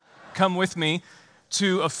come with me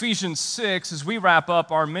to Ephesians 6 as we wrap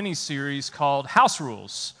up our mini-series called House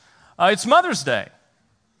Rules. It's Mother's Day,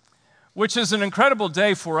 which is an incredible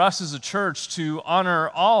day for us as a church to honor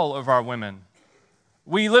all of our women.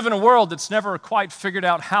 We live in a world that's never quite figured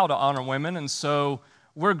out how to honor women, and so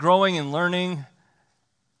we're growing and learning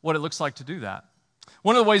what it looks like to do that.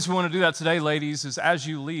 One of the ways we want to do that today, ladies, is as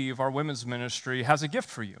you leave, our women's ministry has a gift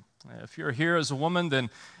for you. If you're here as a woman, then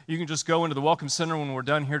you can just go into the Welcome Center when we're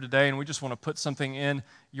done here today, and we just want to put something in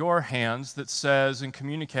your hands that says and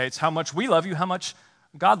communicates how much we love you, how much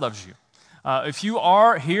God loves you. If you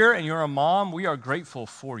are here and you're a mom, we are grateful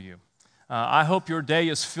for you. I hope your day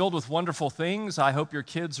is filled with wonderful things. I hope your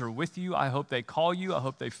kids are with you. I hope they call you. I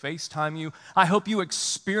hope they FaceTime you. I hope you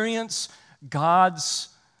experience God's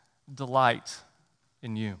delight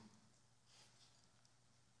in you.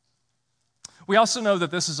 We also know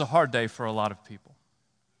that this is a hard day for a lot of people.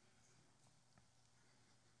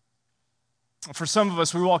 For some of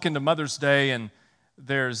us, we walk into Mother's Day and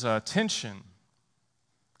there's tension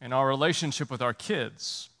in our relationship with our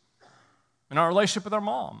kids, in our relationship with our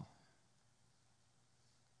mom.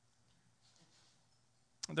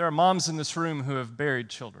 There are moms in this room who have buried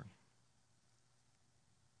children.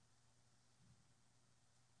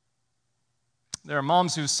 There are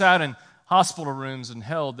moms who sat in hospital rooms and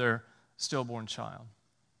held their stillborn child.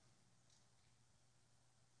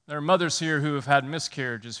 There are mothers here who have had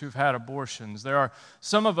miscarriages, who've had abortions. There are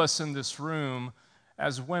some of us in this room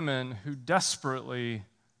as women who desperately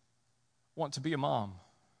want to be a mom.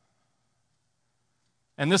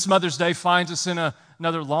 And this Mother's Day finds us in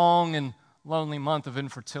another long and lonely month of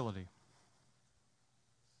infertility.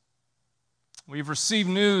 We've received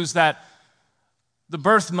news that the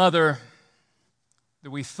birth mother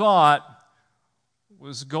that we thought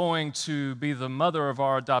was going to be the mother of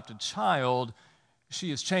our adopted child, she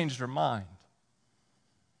has changed her mind.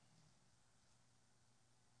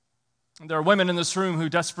 There are women in this room who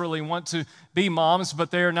desperately want to be moms, but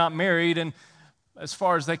they are not married, and as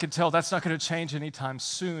far as they can tell, that's not going to change anytime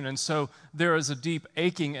soon. And so there is a deep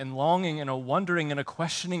aching and longing and a wondering and a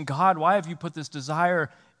questioning, God, why have you put this desire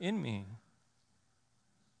in me?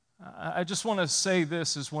 I just want to say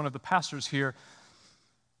this as one of the pastors here.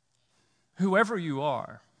 Whoever you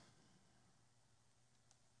are,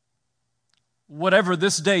 whatever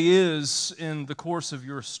this day is in the course of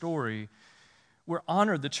your story, we're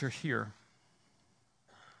honored that you're here.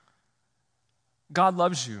 God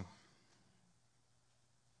loves you.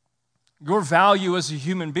 Your value as a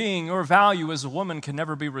human being, your value as a woman can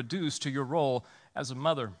never be reduced to your role as a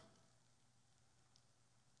mother.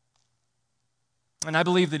 And I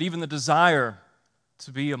believe that even the desire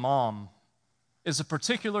to be a mom is a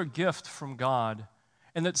particular gift from God,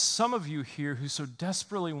 and that some of you here who so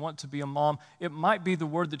desperately want to be a mom, it might be the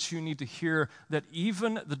word that you need to hear, that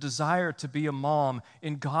even the desire to be a mom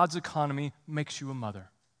in God's economy makes you a mother.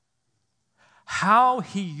 How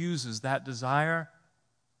He uses that desire,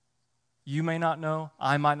 you may not know,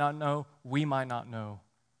 I might not know, we might not know,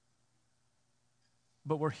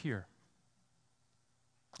 but we're here,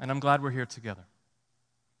 and I'm glad we're here together.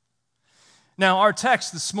 Now, our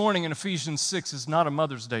text this morning in Ephesians 6 is not a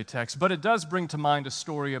Mother's Day text, but it does bring to mind a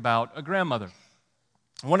story about a grandmother.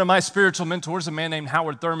 One of my spiritual mentors, a man named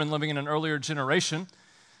Howard Thurman, living in an earlier generation,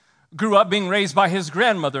 grew up being raised by his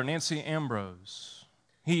grandmother, Nancy Ambrose.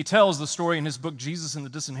 He tells the story in his book, Jesus and the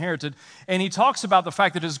Disinherited, and he talks about the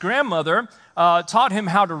fact that his grandmother taught him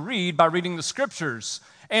how to read by reading the Scriptures.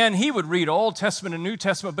 And he would read Old Testament and New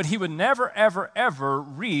Testament, but he would never, ever, ever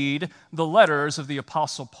read the letters of the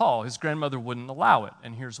Apostle Paul. His grandmother wouldn't allow it,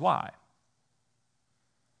 and here's why.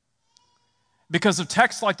 Because of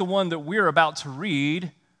texts like the one that we're about to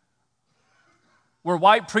read, where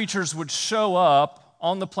white preachers would show up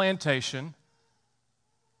on the plantation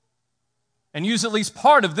and use at least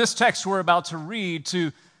part of this text we're about to read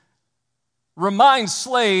to remind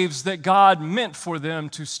slaves that God meant for them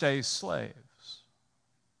to stay slaves.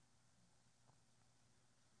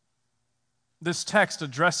 This text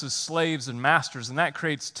addresses slaves and masters, and that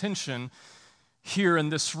creates tension here in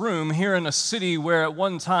this room, here in a city where at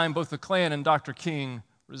one time both the Klan and Dr. King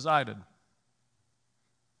resided.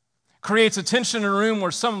 Creates a tension in a room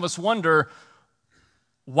where some of us wonder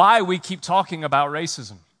why we keep talking about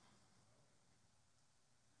racism.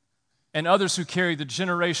 And others who carry the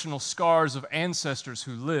generational scars of ancestors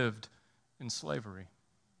who lived in slavery.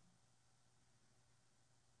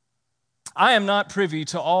 I am not privy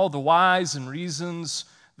to all the whys and reasons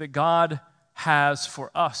that God has for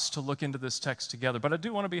us to look into this text together, but I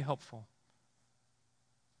do want to be helpful.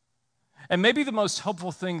 And maybe the most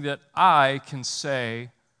helpful thing that I can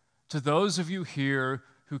say to those of you here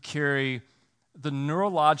who carry the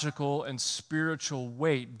neurological and spiritual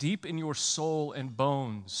weight deep in your soul and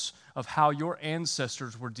bones of how your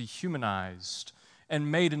ancestors were dehumanized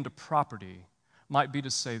and made into property might be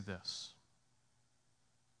to say this.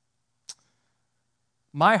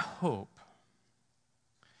 My hope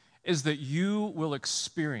is that you will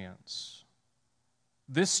experience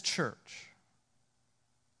this church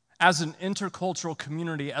as an intercultural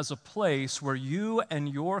community, as a place where you and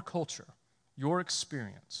your culture, your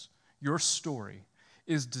experience, your story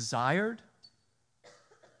is desired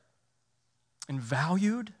and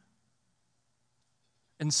valued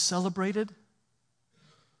and celebrated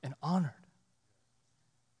and honored.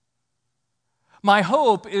 My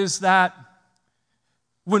hope is that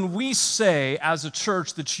when we say as a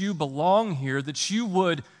church that you belong here, that you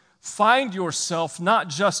would find yourself not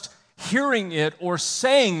just hearing it or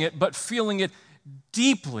saying it, but feeling it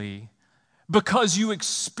deeply, because you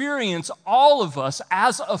experience all of us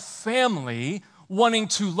as a family wanting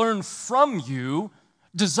to learn from you,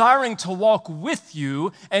 desiring to walk with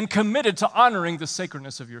you, and committed to honoring the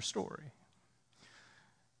sacredness of your story.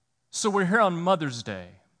 So we're here on Mother's Day,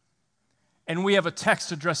 and we have a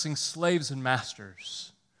text addressing slaves and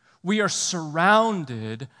masters. We are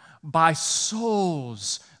surrounded by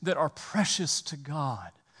souls that are precious to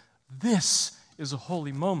God. This is a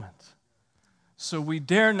holy moment. So we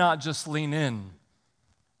dare not just lean in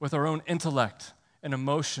with our own intellect and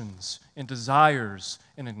emotions and desires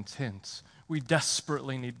and intents. We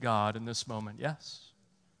desperately need God in this moment, yes?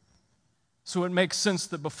 So it makes sense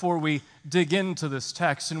that before we dig into this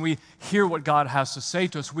text and we hear what God has to say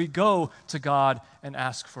to us, we go to God and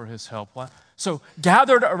ask for His help. So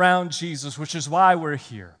gathered around Jesus, which is why we're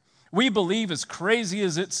here. We believe, as crazy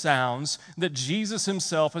as it sounds, that Jesus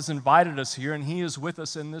Himself has invited us here and He is with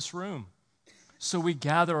us in this room. So we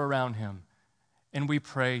gather around Him and we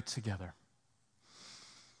pray together.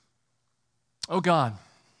 Oh God,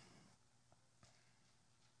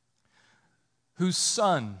 whose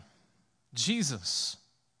Son, Jesus,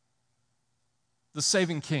 the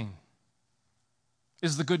saving King,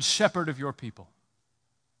 is the good shepherd of your people.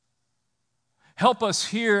 Help us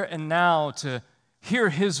here and now to hear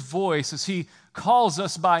His voice as He calls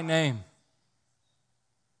us by name.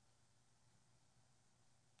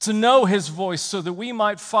 To know His voice so that we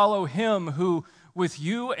might follow Him who, with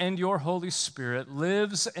you and your Holy Spirit,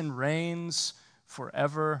 lives and reigns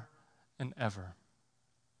forever and ever.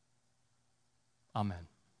 Amen.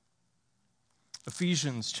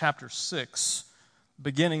 Ephesians chapter 6,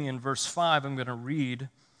 beginning in verse 5, I'm going to read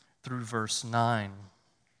through verse 9.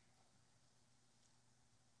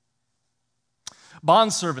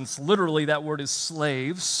 Bondservants, literally that word is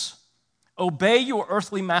slaves, obey your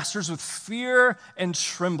earthly masters with fear and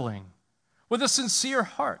trembling, with a sincere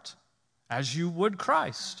heart, as you would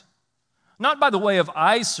Christ. Not by the way of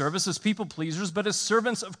eye service as people pleasers, but as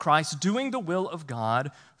servants of Christ, doing the will of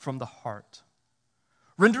God from the heart,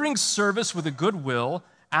 rendering service with a good will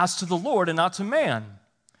as to the Lord and not to man,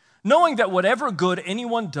 knowing that whatever good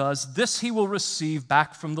anyone does, this he will receive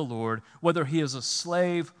back from the Lord, whether he is a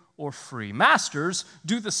slave or free. Masters,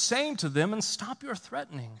 do the same to them and stop your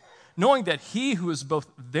threatening, knowing that He who is both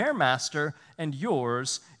their master and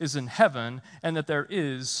yours is in heaven, and that there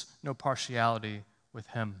is no partiality with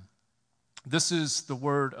Him. This is the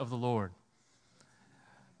word of the Lord.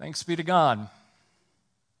 Thanks be to God.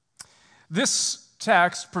 This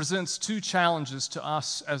text presents two challenges to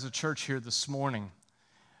us as a church here this morning.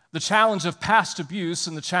 The challenge of past abuse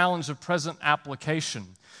and the challenge of present application.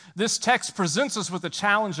 This text presents us with a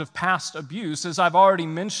challenge of past abuse. As I've already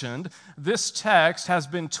mentioned, this text has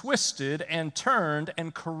been twisted and turned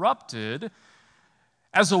and corrupted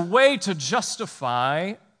as a way to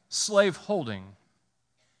justify slave holding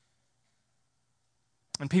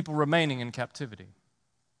and people remaining in captivity.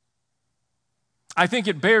 I think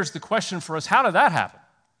it bears the question for us, how did that happen?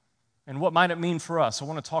 And what might it mean for us? I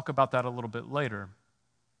want to talk about that a little bit later.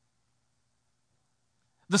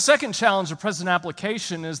 The second challenge of present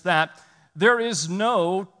application is that there is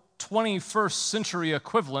no 21st century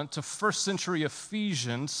equivalent to first century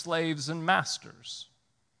Ephesian slaves and masters.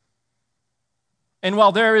 And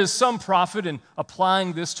while there is some profit in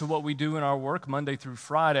applying this to what we do in our work Monday through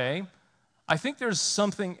Friday, I think there's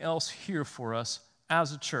something else here for us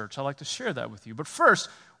as a church. I'd like to share that with you. But first,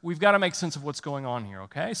 we've got to make sense of what's going on here,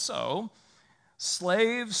 okay? So,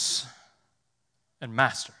 slaves and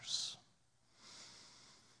masters.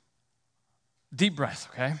 Deep breath,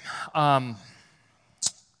 okay?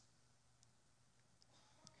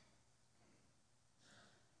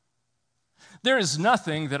 There is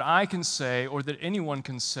nothing that I can say or that anyone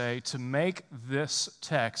can say to make this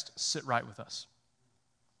text sit right with us.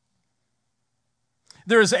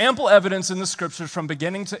 There is ample evidence in the scriptures from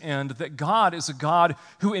beginning to end that God is a God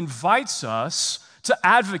who invites us to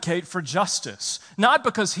advocate for justice, not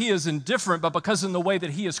because he is indifferent, but because in the way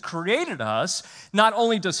that he has created us, not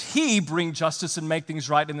only does he bring justice and make things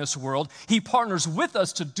right in this world, he partners with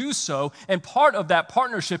us to do so, and part of that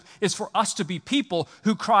partnership is for us to be people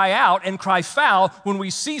who cry out and cry foul when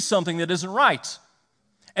we see something that isn't right,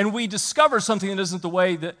 and we discover something that isn't the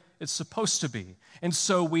way that it's supposed to be. And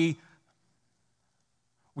so we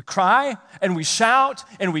cry, and we shout,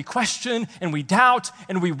 and we question, and we doubt,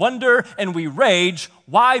 and we wonder, and we rage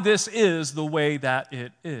why this is the way that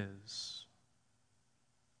it is.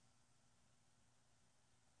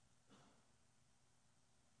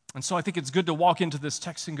 And so I think it's good to walk into this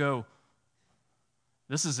text and go,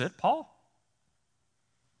 this is it, Paul?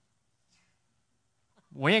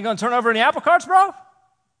 We ain't going to turn over any apple carts, bro?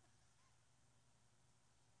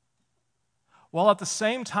 While at the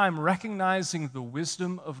same time recognizing the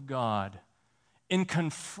wisdom of God in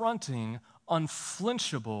confronting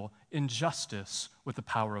unflinchable injustice with the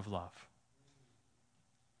power of love.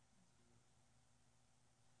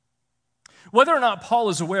 Whether or not Paul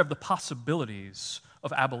is aware of the possibilities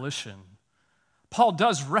of abolition, Paul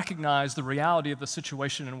does recognize the reality of the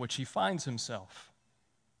situation in which he finds himself.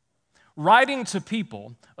 Writing to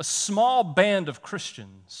people, a small band of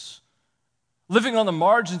Christians, living on the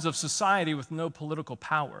margins of society with no political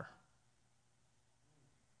power.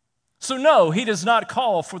 So no, he does not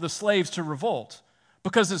call for the slaves to revolt,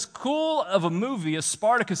 because as cool of a movie as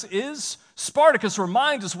Spartacus is, Spartacus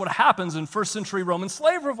reminds us what happens in first century Roman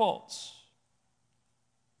slave revolts.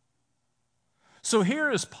 So here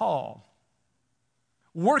is Paul,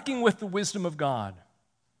 working with the wisdom of God,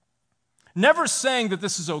 never saying that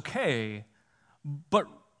this is okay, but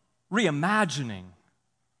reimagining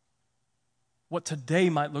what today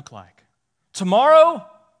might look like. Tomorrow,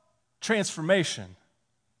 transformation.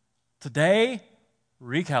 Today,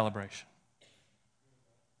 recalibration.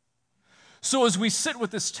 So as we sit with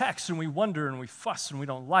this text and we wonder and we fuss and we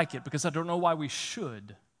don't like it, because I don't know why we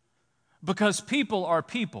should, because people are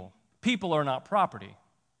people. People are not property.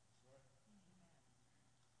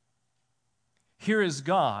 Here is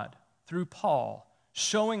God, through Paul,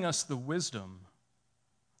 showing us the wisdom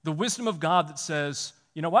of God that says,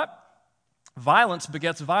 you know what? Violence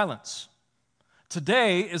begets violence.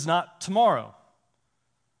 Today is not tomorrow.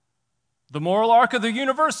 The moral arc of the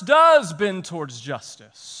universe does bend towards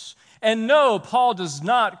justice. And no, Paul does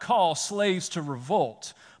not call slaves to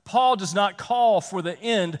revolt. Paul does not call for the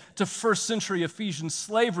end to first century Ephesian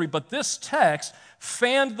slavery, but this text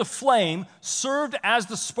fanned the flame, served as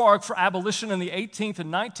the spark for abolition in the 18th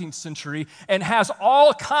and 19th century, and has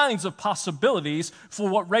all kinds of possibilities for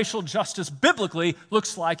what racial justice biblically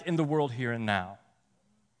looks like in the world here and now.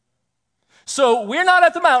 So we're not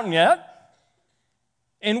at the mountain yet,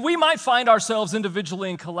 and we might find ourselves individually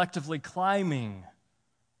and collectively climbing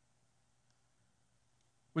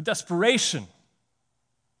with desperation,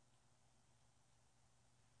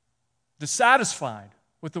 dissatisfied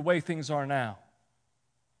with the way things are now.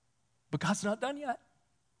 But God's not done yet.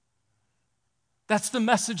 That's the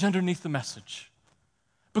message underneath the message.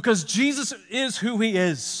 Because Jesus is who he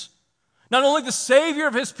is. Not only the Savior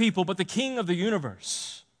of his people, but the King of the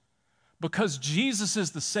universe. Because Jesus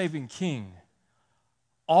is the saving King,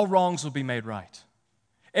 all wrongs will be made right.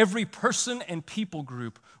 Every person and people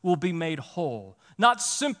group will be made whole, not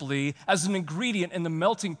simply as an ingredient in the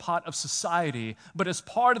melting pot of society, but as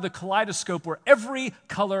part of the kaleidoscope where every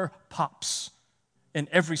color pops and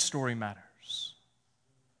every story matters.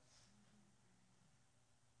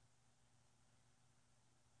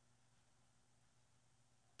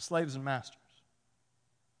 Slaves and masters.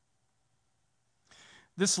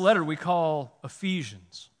 This letter we call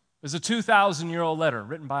Ephesians is a 2,000-year-old letter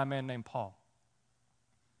written by a man named Paul.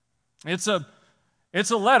 It's a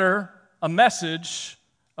letter, a message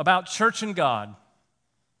about church and God,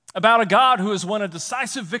 about a God who has won a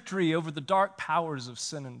decisive victory over the dark powers of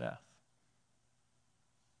sin and death.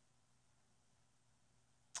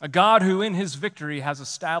 A God who in his victory has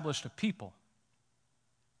established a people,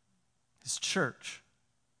 his church,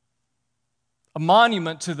 a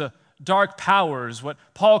monument to the dark powers, what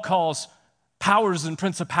Paul calls powers and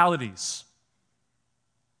principalities.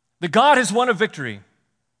 The God has won a victory,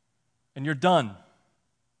 and you're done.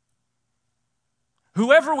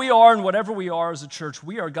 Whoever we are and whatever we are as a church,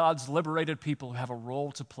 we are God's liberated people who have a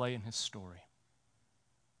role to play in his story.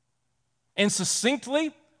 And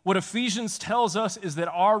succinctly, what Ephesians tells us is that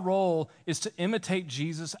our role is to imitate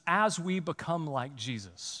Jesus as we become like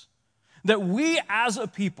Jesus. That we as a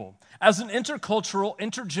people, as an intercultural,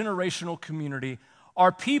 intergenerational community,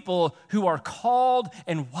 are people who are called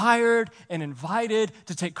and wired and invited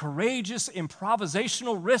to take courageous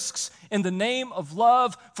improvisational risks in the name of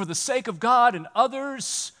love for the sake of God and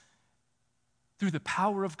others through the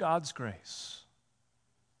power of God's grace.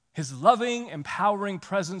 His loving, empowering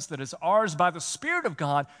presence that is ours by the Spirit of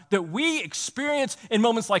God that we experience in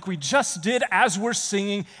moments like we just did as we're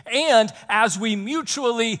singing and as we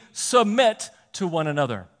mutually submit to one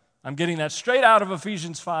another. I'm getting that straight out of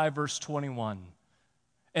Ephesians 5, verse 21.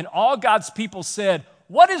 And all God's people said,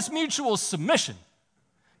 "What is mutual submission?"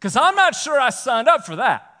 Because I'm not sure I signed up for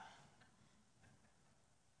that.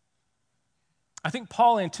 I think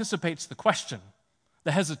Paul anticipates the question,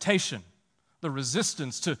 the hesitation, the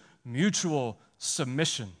resistance to mutual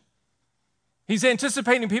submission. He's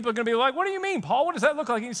anticipating people are going to be like, "What do you mean, Paul? What does that look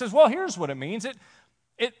like?" And he says, "Well, here's what it means.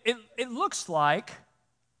 It looks like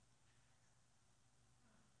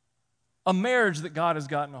a marriage that God has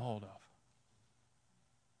gotten a hold of.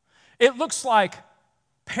 It looks like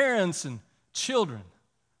parents and children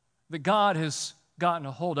that God has gotten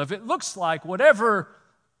a hold of. It looks like whatever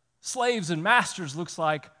slaves and masters looks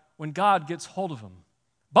like when God gets hold of them."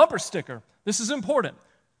 Bumper sticker, this is important.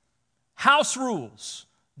 House rules,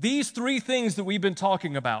 these three things that we've been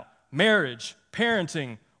talking about, marriage,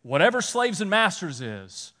 parenting, whatever slaves and masters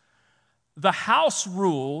is, the house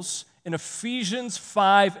rules in Ephesians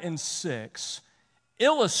 5 and 6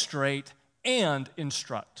 illustrate and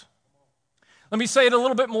instruct. Let me say it a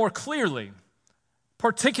little bit more clearly,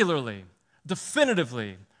 particularly,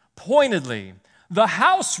 definitively, pointedly. The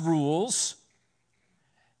house rules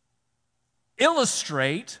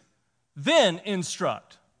illustrate, then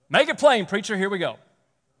instruct. Make it plain, preacher. Here we go.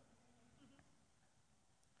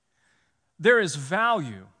 There is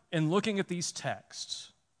value in looking at these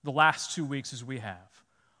texts the last 2 weeks as we have,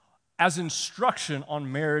 as instruction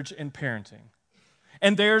on marriage and parenting.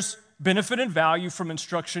 And there's benefit and value from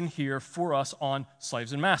instruction here for us on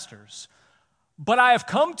slaves and masters. But I have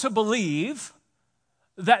come to believe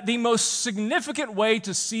that the most significant way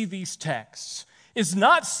to see these texts is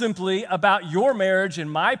not simply about your marriage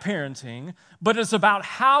and my parenting, but it's about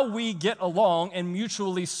how we get along and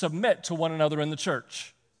mutually submit to one another in the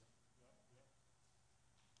church.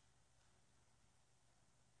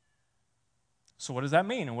 So what does that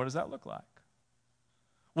mean and what does that look like?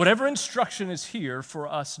 Whatever instruction is here for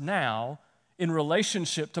us now in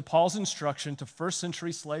relationship to Paul's instruction to first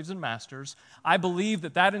century slaves and masters, I believe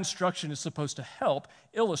that that instruction is supposed to help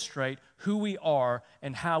illustrate who we are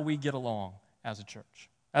and how we get along as a church.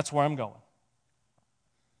 That's where I'm going.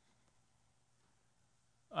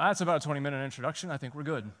 That's about a 20-minute introduction. I think we're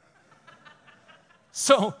good.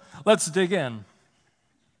 So let's dig in.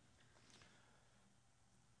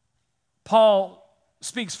 Paul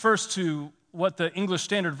speaks first to what the English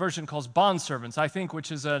Standard Version calls bondservants, I think,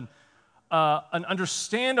 which is an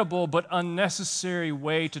understandable but unnecessary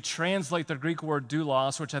way to translate the Greek word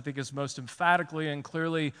doulos, which I think is most emphatically and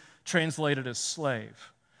clearly translated as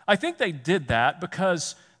slave. I think they did that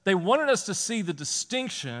because they wanted us to see the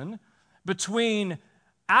distinction between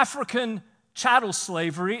African chattel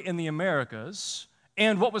slavery in the Americas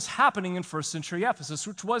and what was happening in first century Ephesus,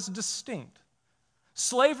 which was distinct.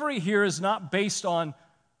 Slavery here is not based on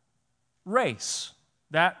race.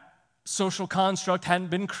 That social construct hadn't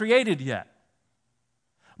been created yet.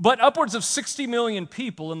 But upwards of 60 million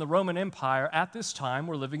people in the Roman Empire at this time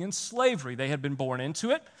were living in slavery. They had been born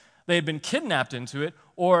into it, they had been kidnapped into it,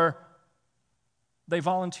 or they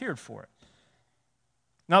volunteered for it.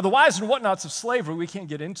 Now, the whys and whatnots of slavery we can't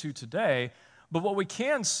get into today, but what we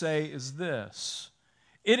can say is this.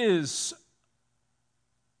 It is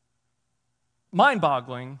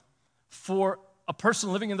mind-boggling for a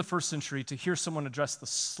person living in the first century to hear someone address the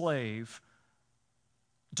slave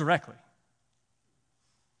directly.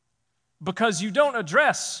 Because you don't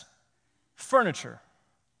address furniture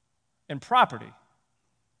and property.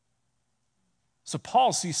 So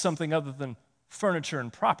Paul sees something other than furniture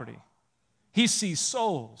and property. He sees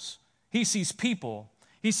souls. He sees people.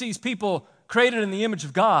 He sees people created in the image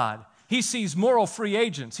of God. He sees moral free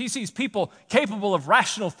agents. He sees people capable of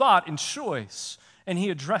rational thought and choice. And he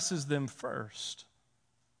addresses them first.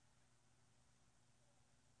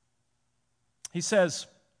 He says,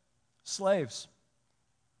 slaves,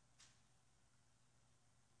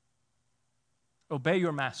 obey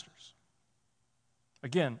your masters.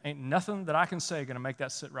 Again, ain't nothing that I can say going to make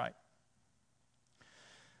that sit right.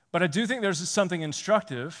 But I do think there's something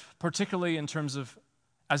instructive, particularly in terms of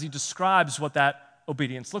as he describes what that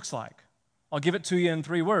obedience looks like. I'll give it to you in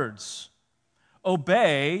 3 words.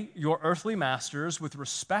 Obey your earthly masters with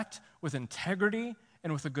respect, with integrity,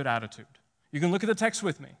 and with a good attitude. You can look at the text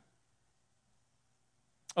with me.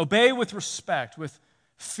 Obey with respect, with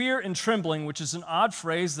fear and trembling, which is an odd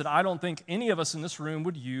phrase that I don't think any of us in this room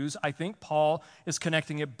would use. I think Paul is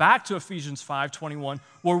connecting it back to Ephesians 5:21,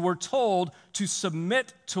 where we're told to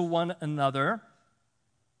submit to one another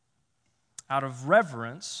out of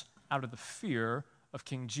reverence, out of the fear of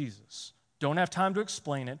King Jesus. Don't have time to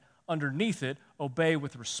explain it. Underneath it, obey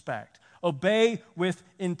with respect. Obey with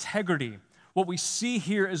integrity. What we see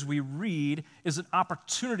here as we read is an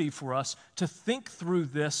opportunity for us to think through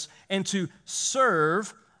this and to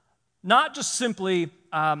serve, not just simply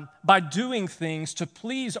by doing things to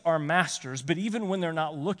please our masters, but even when they're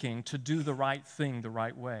not looking, to do the right thing the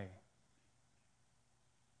right way.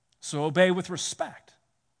 So obey with respect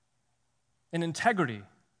and integrity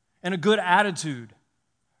and a good attitude,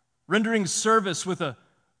 rendering service with a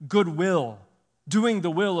good will, doing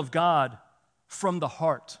the will of God from the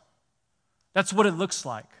heart. That's what it looks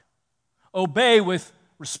like. Obey with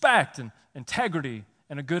respect and integrity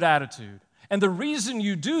and a good attitude. And the reason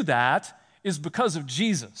you do that is because of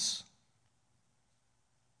Jesus.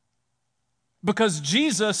 Because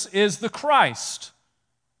Jesus is the Christ.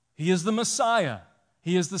 He is the Messiah.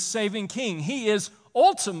 He is the saving King. He is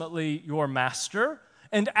ultimately your master.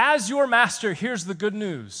 And as your master, here's the good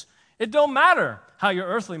news. It don't matter how your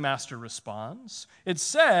earthly master responds. It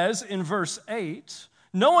says in verse 8,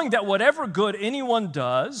 knowing that whatever good anyone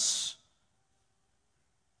does,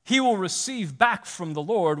 he will receive back from the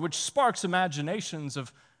Lord, which sparks imaginations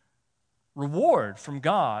of reward from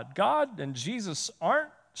God. God and Jesus aren't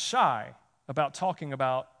shy about talking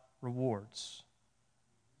about rewards.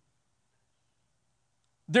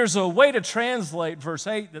 There's a way to translate verse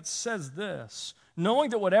 8 that says this, knowing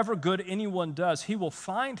that whatever good anyone does, he will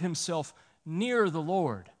find himself near the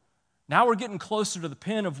Lord. Now we're getting closer to the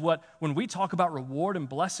pin of what, when we talk about reward and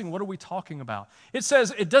blessing, what are we talking about? It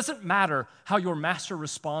says it doesn't matter how your master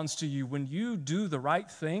responds to you. When you do the right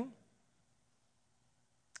thing,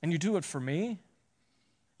 and you do it for me,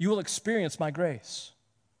 you will experience my grace,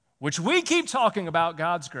 which we keep talking about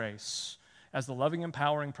God's grace as the loving,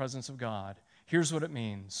 empowering presence of God. Here's what it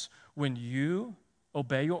means. When you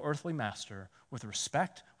obey your earthly master with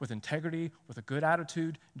respect, with integrity, with a good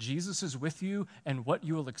attitude, Jesus is with you, and what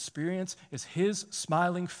you will experience is his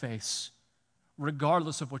smiling face,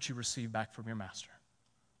 regardless of what you receive back from your master.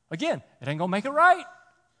 Again, it ain't gonna make it right,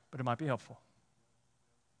 but it might be helpful.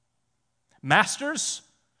 Masters,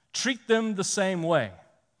 treat them the same way,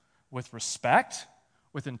 with respect,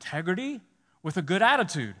 with integrity, with a good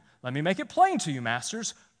attitude. Let me make it plain to you,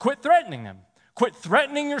 masters. Quit threatening them. Quit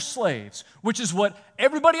threatening your slaves, which is what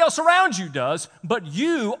everybody else around you does, but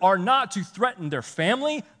you are not to threaten their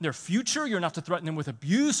family, their future. You're not to threaten them with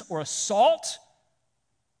abuse or assault.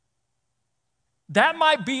 That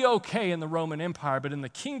might be okay in the Roman Empire, but in the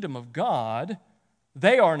kingdom of God,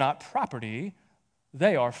 they are not property,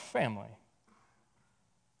 they are family.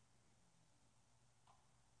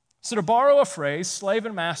 So to borrow a phrase, slave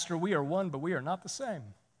and master, we are one, but we are not the same.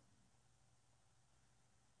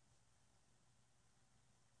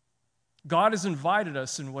 God has invited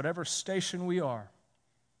us in whatever station we are,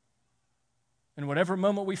 in whatever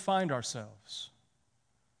moment we find ourselves,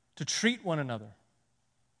 to treat one another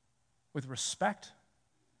with respect,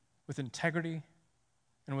 with integrity,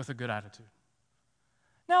 and with a good attitude.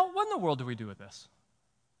 Now, what in the world do we do with this?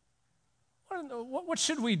 What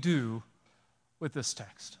should we do with this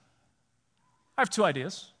text? I have two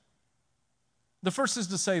ideas. The first is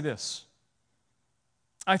to say this.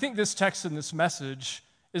 I think this text and this message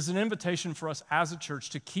is an invitation for us as a church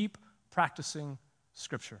to keep practicing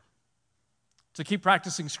Scripture. To keep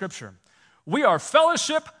practicing Scripture. We are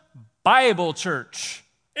Fellowship Bible Church.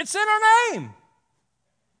 It's in our name.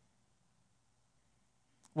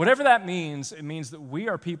 Whatever that means, it means that we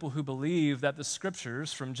are people who believe that the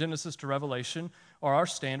Scriptures, from Genesis to Revelation, are our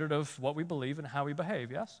standard of what we believe and how we behave,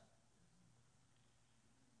 yes?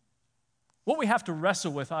 What we have to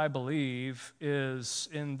wrestle with, I believe, is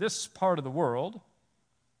in this part of the world,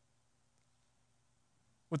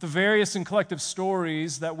 with the various and collective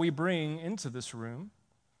stories that we bring into this room,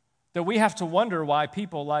 that we have to wonder why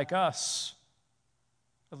people like us,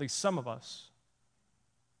 at least some of us,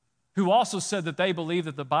 who also said that they believed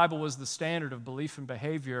that the Bible was the standard of belief and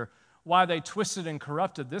behavior, why they twisted and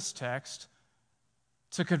corrupted this text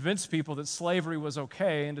to convince people that slavery was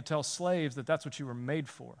okay and to tell slaves that that's what you were made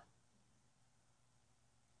for.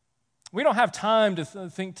 We don't have time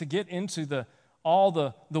to get into all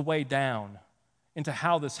the way down into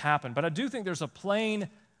how this happened. But I do think there's a plain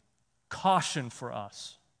caution for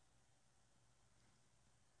us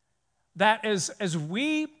that as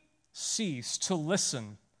we cease to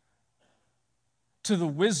listen to the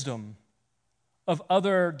wisdom of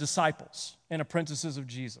other disciples and apprentices of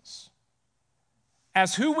Jesus.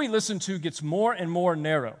 As who we listen to gets more and more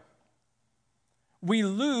narrow, we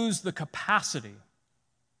lose the capacity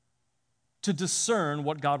to discern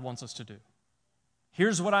what God wants us to do.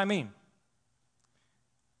 Here's what I mean.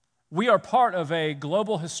 We are part of a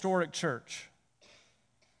global historic church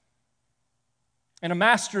and a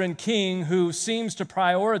master and king who seems to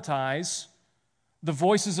prioritize the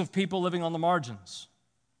voices of people living on the margins.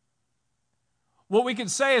 What we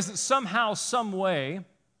could say is that somehow, some way,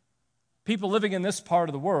 people living in this part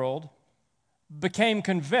of the world became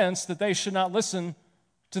convinced that they should not listen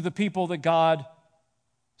to the people that God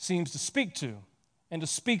seems to speak to and to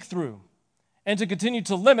speak through, and to continue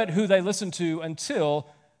to limit who they listen to until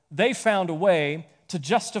they found a way to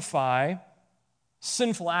justify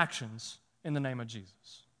sinful actions in the name of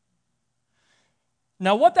Jesus.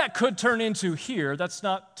 Now, what that could turn into here, that's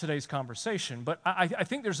not today's conversation, but I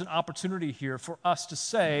think there's an opportunity here for us to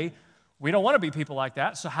say, we don't want to be people like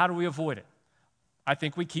that, so how do we avoid it? I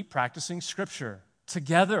think we keep practicing Scripture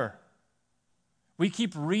together. We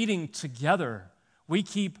keep reading together. We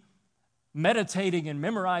keep meditating and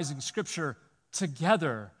memorizing Scripture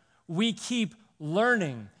together. We keep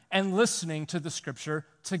learning and listening to the Scripture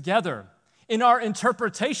together. In our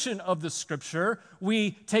interpretation of the Scripture,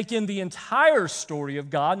 we take in the entire story of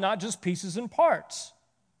God, not just pieces and parts.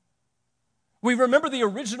 We remember the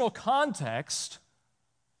original context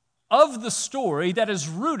of the story that is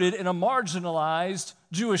rooted in a marginalized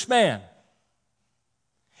Jewish man.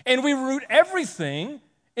 And we root everything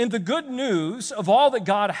in the good news of all that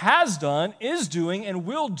God has done, is doing, and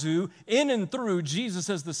will do in and through Jesus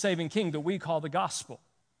as the saving King that we call the gospel.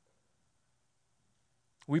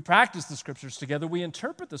 We practice the Scriptures together, we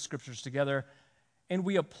interpret the Scriptures together, and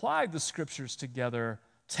we apply the Scriptures together,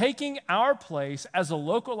 taking our place as a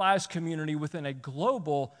localized community within a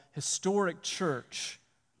global historic church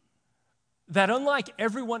that, unlike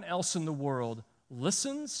everyone else in the world,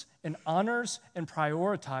 listens and honors and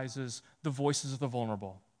prioritizes the voices of the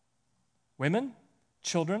vulnerable. Women,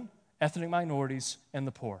 children, ethnic minorities, and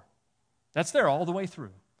the poor. That's there all the way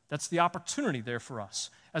through. That's the opportunity there for us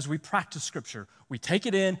as we practice Scripture. We take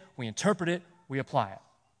it in, we interpret it, we apply it.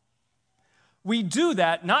 We do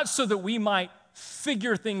that not so that we might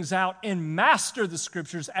figure things out and master the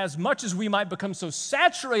Scriptures as much as we might become so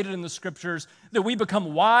saturated in the Scriptures that we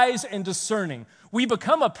become wise and discerning. We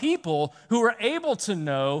become a people who are able to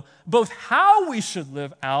know both how we should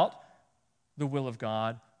live out the will of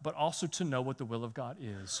God, but also to know what the will of God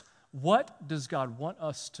is. What does God want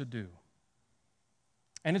us to do?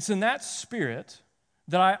 And it's in that spirit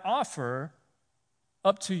that I offer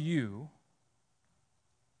up to you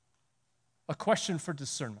a question for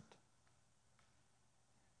discernment.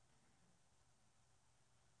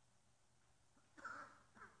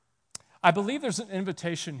 I believe there's an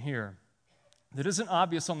invitation here that isn't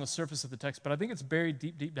obvious on the surface of the text, but I think it's buried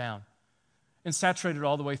deep, deep down and saturated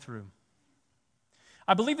all the way through.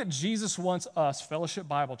 I believe that Jesus wants us, Fellowship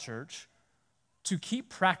Bible Church, to keep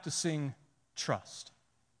practicing trust.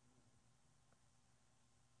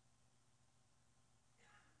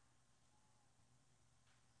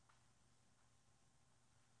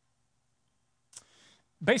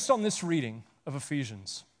 Based on this reading of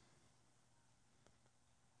Ephesians,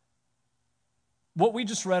 what we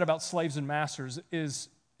just read about slaves and masters is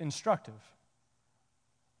instructive,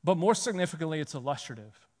 but more significantly, it's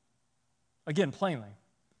illustrative. Again, plainly.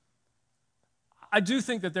 I do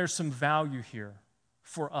think that there's some value here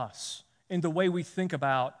for us in the way we think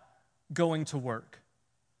about going to work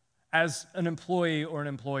as an employee or an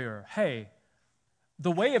employer. Hey,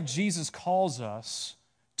 the way of Jesus calls us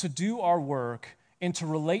to do our work and to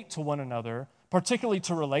relate to one another, particularly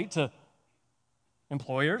to relate to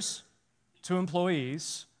employers, to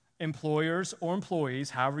employees, employers or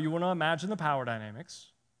employees, however you want to imagine the power dynamics,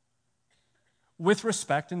 with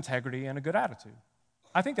respect, integrity, and a good attitude.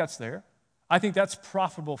 I think that's there. I think that's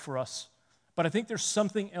profitable for us. But I think there's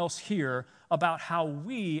something else here about how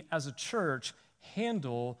we as a church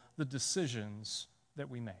handle the decisions that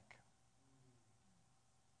we make.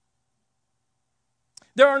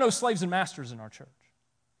 There are no slaves and masters in our church.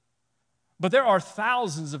 But there are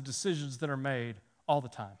thousands of decisions that are made all the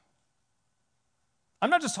time. I'm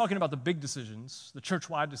not just talking about the big decisions, the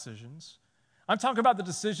church-wide decisions. I'm talking about the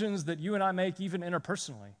decisions that you and I make even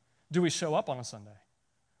interpersonally. Do we show up on a Sunday?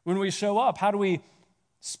 When we show up, how do we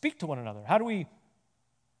speak to one another? How do we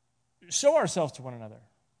show ourselves to one another?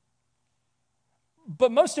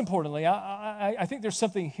 But most importantly, I think there's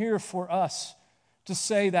something here for us to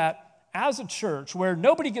say that as a church where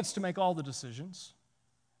nobody gets to make all the decisions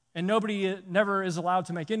and nobody never is allowed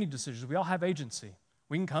to make any decisions, we all have agency.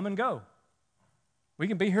 We can come and go. We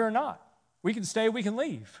can be here or not. We can stay, we can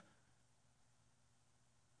leave.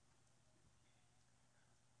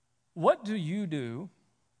 What do you do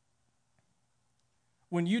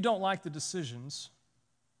when you don't like the decisions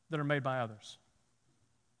that are made by others?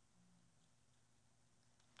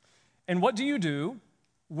 And what do you do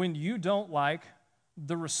when you don't like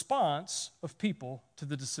the response of people to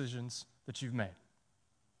the decisions that you've made?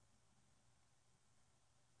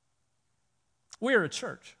 We are a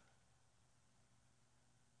church.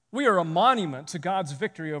 We are a monument to God's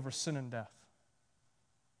victory over sin and death.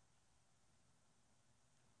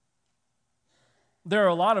 There are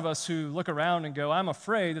a lot of us who look around and go, I'm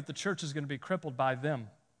afraid that the church is going to be crippled by them,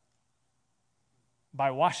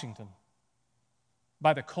 by Washington,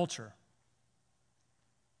 by the culture.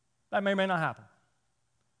 That may or may not happen.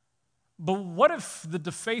 But what if the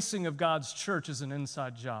defacing of God's church is an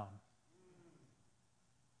inside job?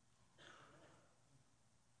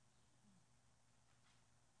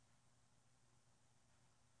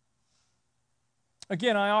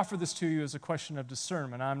 Again, I offer this to you as a question of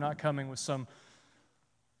discernment. I'm not coming with some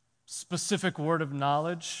specific word of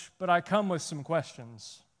knowledge, but I come with some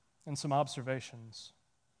questions and some observations.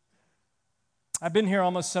 I've been here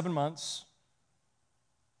almost 7 months,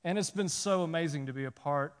 and it's been so amazing to be a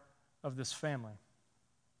part of this family.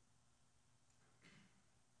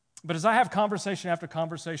 But as I have conversation after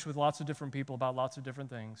conversation with lots of different people about lots of different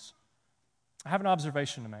things, I have an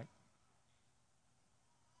observation to make.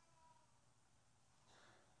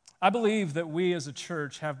 I believe that we as a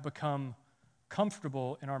church have become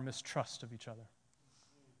comfortable in our mistrust of each other.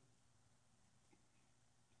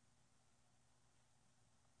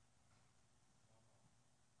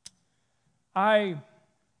 I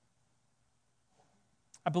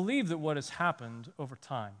believe that what has happened over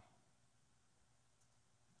time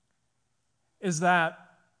is that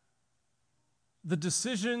the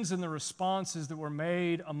decisions and the responses that were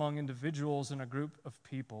made among individuals in a group of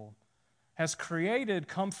people has created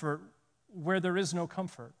comfort where there is no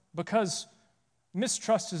comfort, because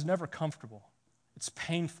mistrust is never comfortable. It's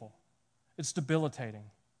painful. It's debilitating.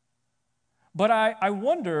 But I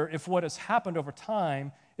wonder if what has happened over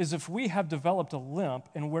time is if we have developed a limp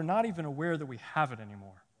and we're not even aware that we have it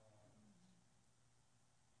anymore.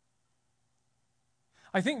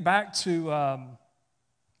 I think back to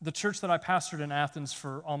the church that I pastored in Athens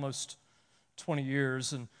for almost 20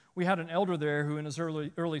 years, and we had an elder there who in his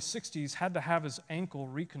early 60s had to have his ankle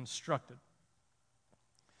reconstructed.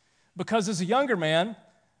 Because as a younger man,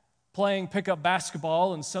 playing pickup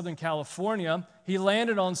basketball in Southern California, he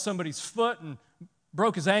landed on somebody's foot and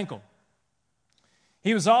broke his ankle.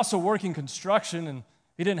 He was also working construction, and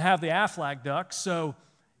he didn't have the Aflac duct, so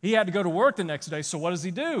he had to go to work the next day. So what does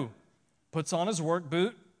he do? Puts on his work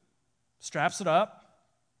boot, straps it up,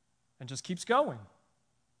 and just keeps going.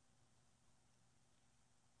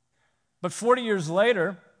 But 40 years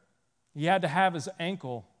later, he had to have his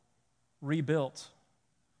ankle rebuilt,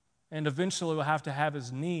 and eventually will have to have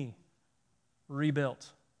his knee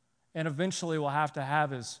rebuilt, and eventually will have to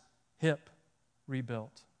have his hip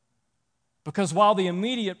rebuilt. Because while the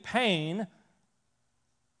immediate pain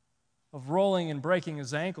of rolling and breaking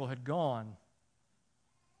his ankle had gone,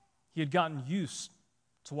 he had gotten used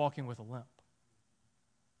to walking with a limp.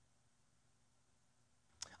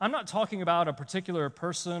 I'm not talking about a particular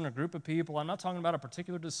person or group of people. I'm not talking about a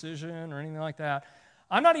particular decision or anything like that.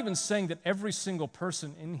 I'm not even saying that every single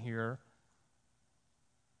person in here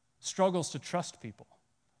struggles to trust people.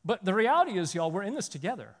 But the reality is, y'all, we're in this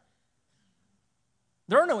together.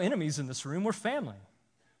 There are no enemies in this room. We're family.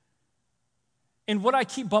 And what I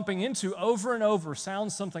keep bumping into over and over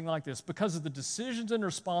sounds something like this. Because of the decisions and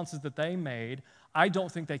responses that they made, I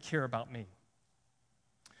don't think they care about me.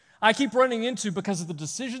 I keep running into, because of the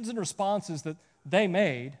decisions and responses that they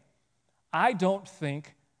made, I don't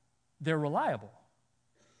think they're reliable.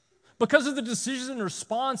 Because of the decisions and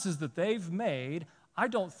responses that they've made, I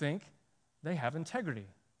don't think they have integrity.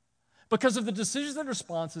 Because of the decisions and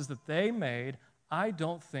responses that they made, I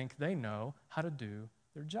don't think they know how to do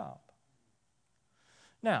their job.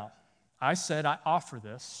 Now, I said I offer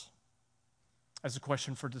this as a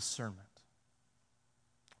question for discernment,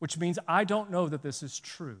 which means I don't know that this is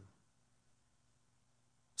true.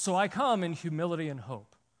 So I come in humility and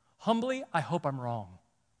hope. Humbly, I hope I'm wrong.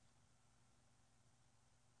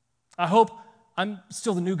 I hope I'm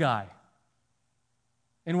still the new guy,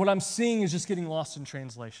 and what I'm seeing is just getting lost in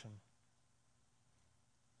translation.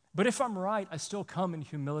 But if I'm right, I still come in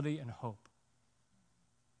humility and hope.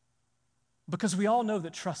 Because we all know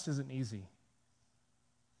that trust isn't easy.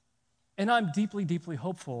 And I'm deeply, deeply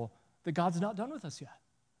hopeful that God's not done with us yet.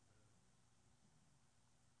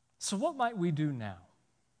 So what might we do now?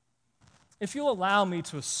 if you'll allow me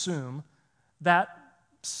to assume that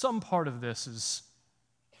some part of this is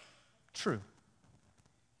true.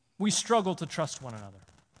 We struggle to trust one another.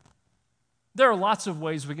 There are lots of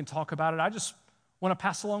ways we can talk about it. I just want to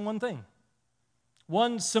pass along one thing.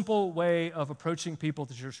 One simple way of approaching people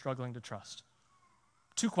that you're struggling to trust.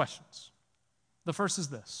 2 questions. The first is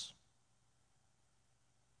this.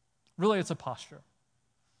 Really, it's a posture.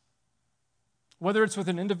 Whether it's with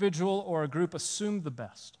an individual or a group, assume the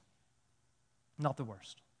best, not the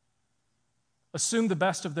worst. Assume the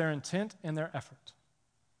best of their intent and their effort.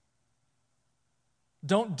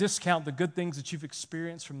 Don't discount the good things that you've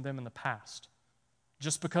experienced from them in the past,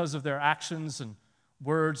 just because of their actions and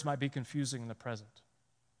words might be confusing in the present.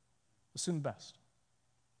 Assume the best.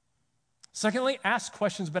 Secondly, ask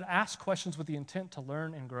questions, but ask questions with the intent to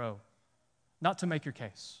learn and grow, not to make your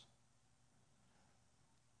case.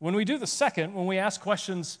 When we do the second, when we ask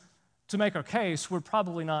questions to make our case, we're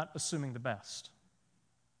probably not assuming the best.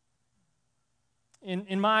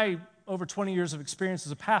 In my over 20 years of experience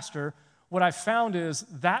as a pastor, what I've found is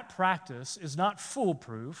that practice is not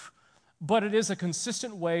foolproof, but it is a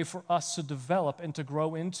consistent way for us to develop and to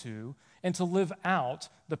grow into and to live out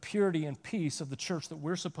the purity and peace of the church that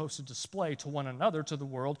we're supposed to display to one another, to the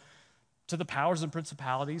world, to the powers and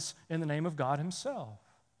principalities in the name of God Himself.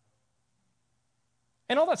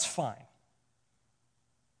 And all that's fine.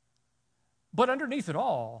 But underneath it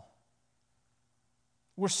all,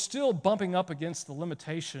 we're still bumping up against the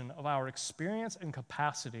limitation of our experience and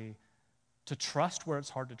capacity to trust where it's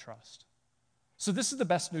hard to trust. So this is the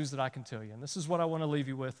best news that I can tell you, and this is what I want to leave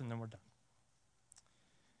you with, and then we're done.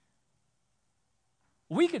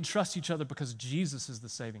 We can trust each other because Jesus is the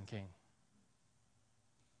saving King.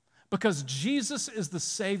 Because Jesus is the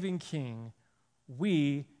saving King,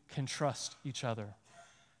 we can trust each other.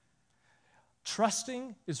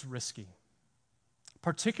 Trusting is risky,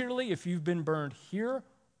 particularly if you've been burned here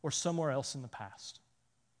or somewhere else in the past.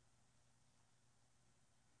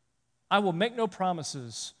 I will make no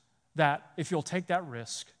promises that if you'll take that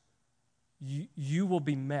risk, you will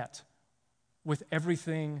be met with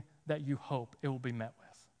everything that you hope it will be met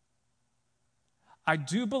with. I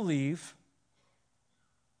do believe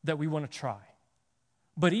that we want to try.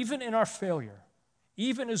 But even in our failure,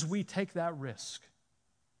 even as we take that risk,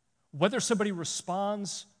 whether somebody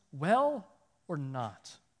responds well or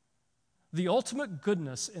not, the ultimate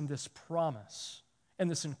goodness in this promise and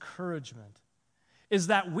this encouragement is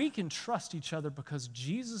that we can trust each other because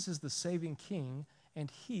Jesus is the saving King and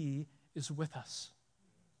He is with us.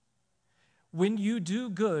 When you do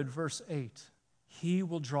good, verse 8, He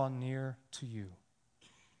will draw near to you.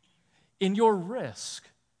 In your risk,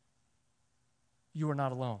 you are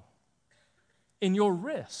not alone. In your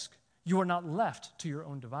risk, you are not left to your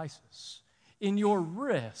own devices. In your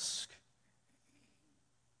risk,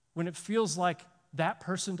 when it feels like that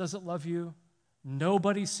person doesn't love you,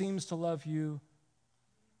 nobody seems to love you,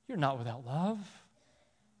 you're not without love.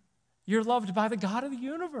 You're loved by the God of the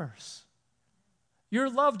universe. You're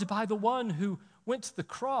loved by the one who went to the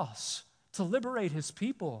cross to liberate His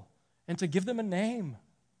people and to give them a name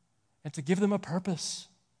and to give them a purpose.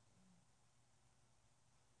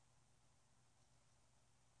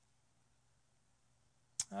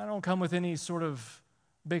 I don't come with any sort of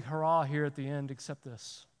big hurrah here at the end except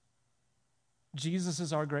this. Jesus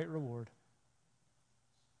is our great reward.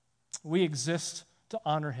 We exist to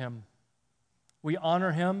honor Him. We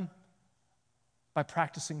honor Him by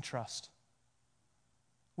practicing trust.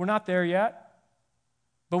 We're not there yet,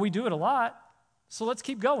 but we do it a lot, so let's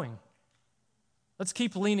keep going. Let's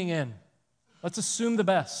keep leaning in. Let's assume the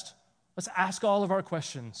best. Let's ask all of our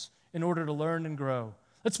questions in order to learn and grow.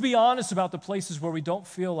 Let's be honest about the places where we don't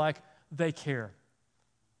feel like they care.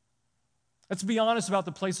 Let's be honest about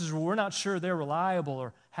the places where we're not sure they're reliable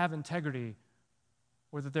or have integrity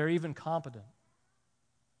or that they're even competent.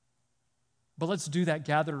 But let's do that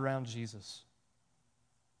gathered around Jesus,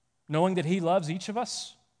 knowing that He loves each of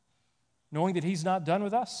us, knowing that He's not done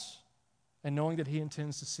with us, and knowing that He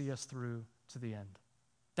intends to see us through to the end.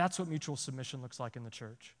 That's what mutual submission looks like in the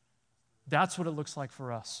church. That's what it looks like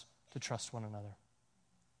for us to trust one another.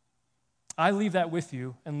 I leave that with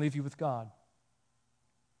you and leave you with God.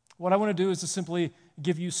 What I want to do is to simply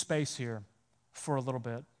give you space here for a little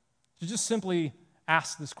bit, to just simply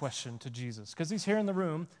ask this question to Jesus, because He's here in the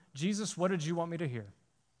room. Jesus, what did you want me to hear?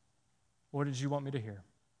 What did you want me to hear?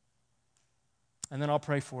 And then I'll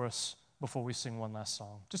pray for us before we sing one last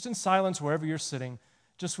song. Just in silence, wherever you're sitting,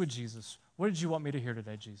 just with Jesus. What did you want me to hear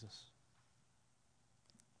today, Jesus?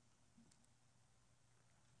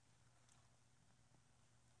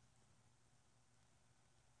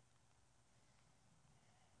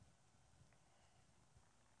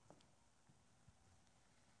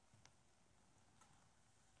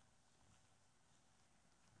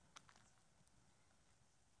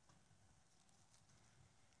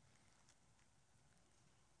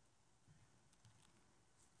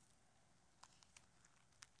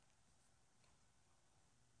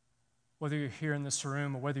 whether you're here in this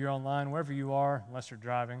room or whether you're online, wherever you are, unless you're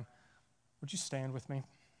driving, would you stand with me?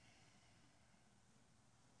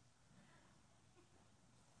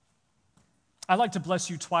 I'd like to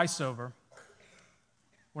bless you twice over.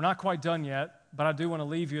 We're not quite done yet, but I do want to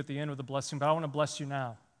leave you at the end with a blessing, but I want to bless you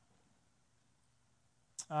now.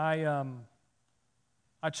 I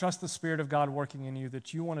trust the Spirit of God working in you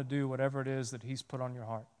that you want to do whatever it is that He's put on your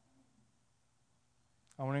heart.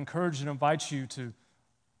 I want to encourage and invite you to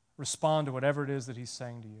respond to whatever it is that He's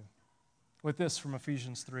saying to you. With this from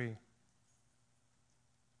Ephesians 3.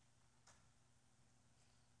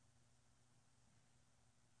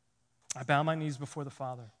 I bow my knees before the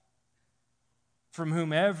Father, from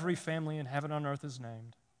whom every family in heaven and on earth is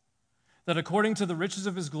named, that according to the riches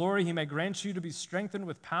of His glory He may grant you to be strengthened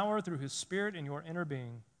with power through His Spirit in your inner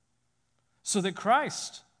being, so that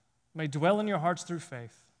Christ may dwell in your hearts through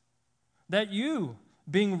faith, that you,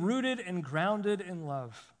 being rooted and grounded in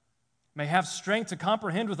love, may have strength to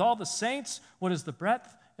comprehend with all the saints what is the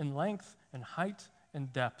breadth and length and height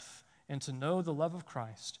and depth, and to know the love of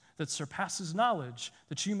Christ that surpasses knowledge,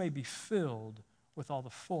 that you may be filled with all the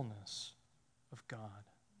fullness of God.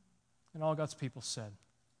 And all God's people said,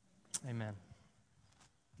 amen.